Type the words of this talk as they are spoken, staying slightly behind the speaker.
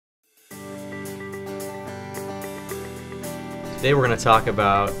Today we're going to talk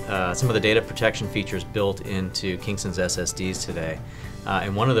about some of the data protection features built into Kingston's SSDs today.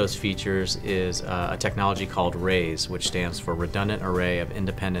 And one of those features is a technology called RAISE, which stands for Redundant Array of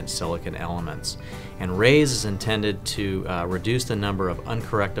Independent Silicon Elements. And RAISE is intended to reduce the number of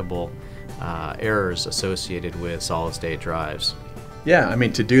uncorrectable errors associated with solid-state drives. Yeah, I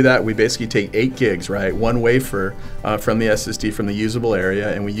mean, to do that, we basically take 8 gigs, right? One wafer from the SSD, from the usable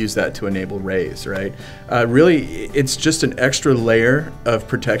area, and we use that to enable RAISE, right? Really, it's just an extra layer of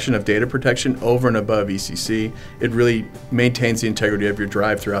protection, of data protection, over and above ECC. It really maintains the integrity of your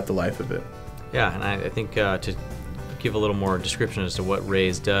drive throughout the life of it. Yeah, and I think to give a little more description as to what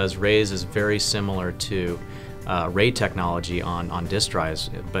RAISE does, RAISE is very similar to RAID technology on disk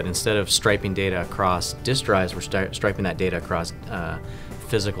drives, but instead of striping data across disk drives, we're striping that data across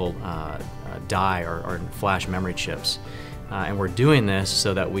physical die or flash memory chips. And we're doing this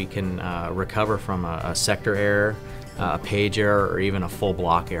so that we can recover from a sector error, a page error, or even a full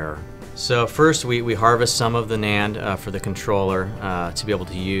block error. So first we harvest some of the NAND for the controller to be able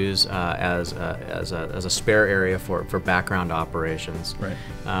to use as a spare area for background operations. Right.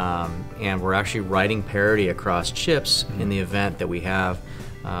 And we're actually writing parity across chips in the event that we have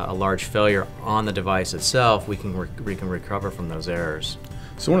a large failure on the device itself. We can recover from those errors.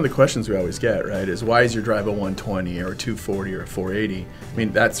 So one of the questions we always get, right, is why is your drive a 120 or a 240 or a 480? I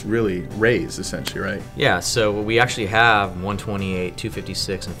mean, that's really RAISE, essentially, right? Yeah, so we actually have 128,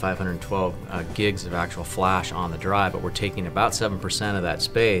 256, and 512 gigs of actual flash on the drive, but we're taking about 7% of that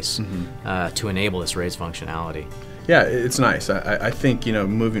space to enable this RAISE functionality. Yeah, it's nice. I think, you know,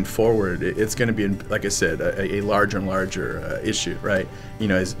 moving forward, it's going to be, like I said, a larger and larger issue, right? You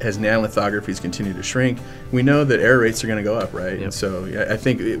know, as NAND lithographies continue to shrink, we know that error rates are going to go up, right? Yep. And so I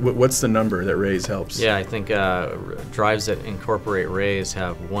think, what's the number that RAISE helps? Yeah, I think drives that incorporate RAISE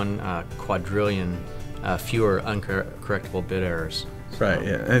have 1 quadrillion fewer uncorrectable bit errors. Right,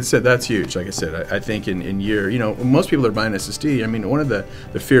 yeah, and so that's huge. Like I said, I think in year, you know, most people are buying SSD. I mean, one of the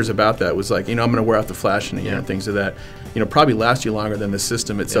fears about that was like, you know, I'm going to wear out the flash in a year and things of that, you know, probably last you longer than the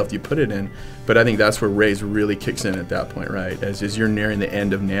system itself you put it in. But I think that's where RAISE really kicks in at that point, right? As you're nearing the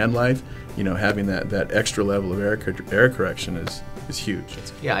end of NAND life, you know, having that extra level of error correction is huge.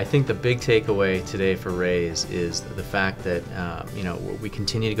 Yeah, I think the big takeaway today for RAISE is the fact that you know, we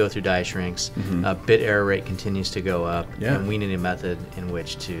continue to go through die shrinks, bit error rate continues to go up, and we need a method in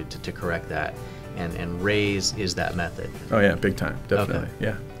which to correct that, and RAISE is that method. Oh yeah, big time, definitely. Okay.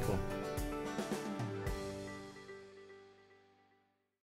 Yeah.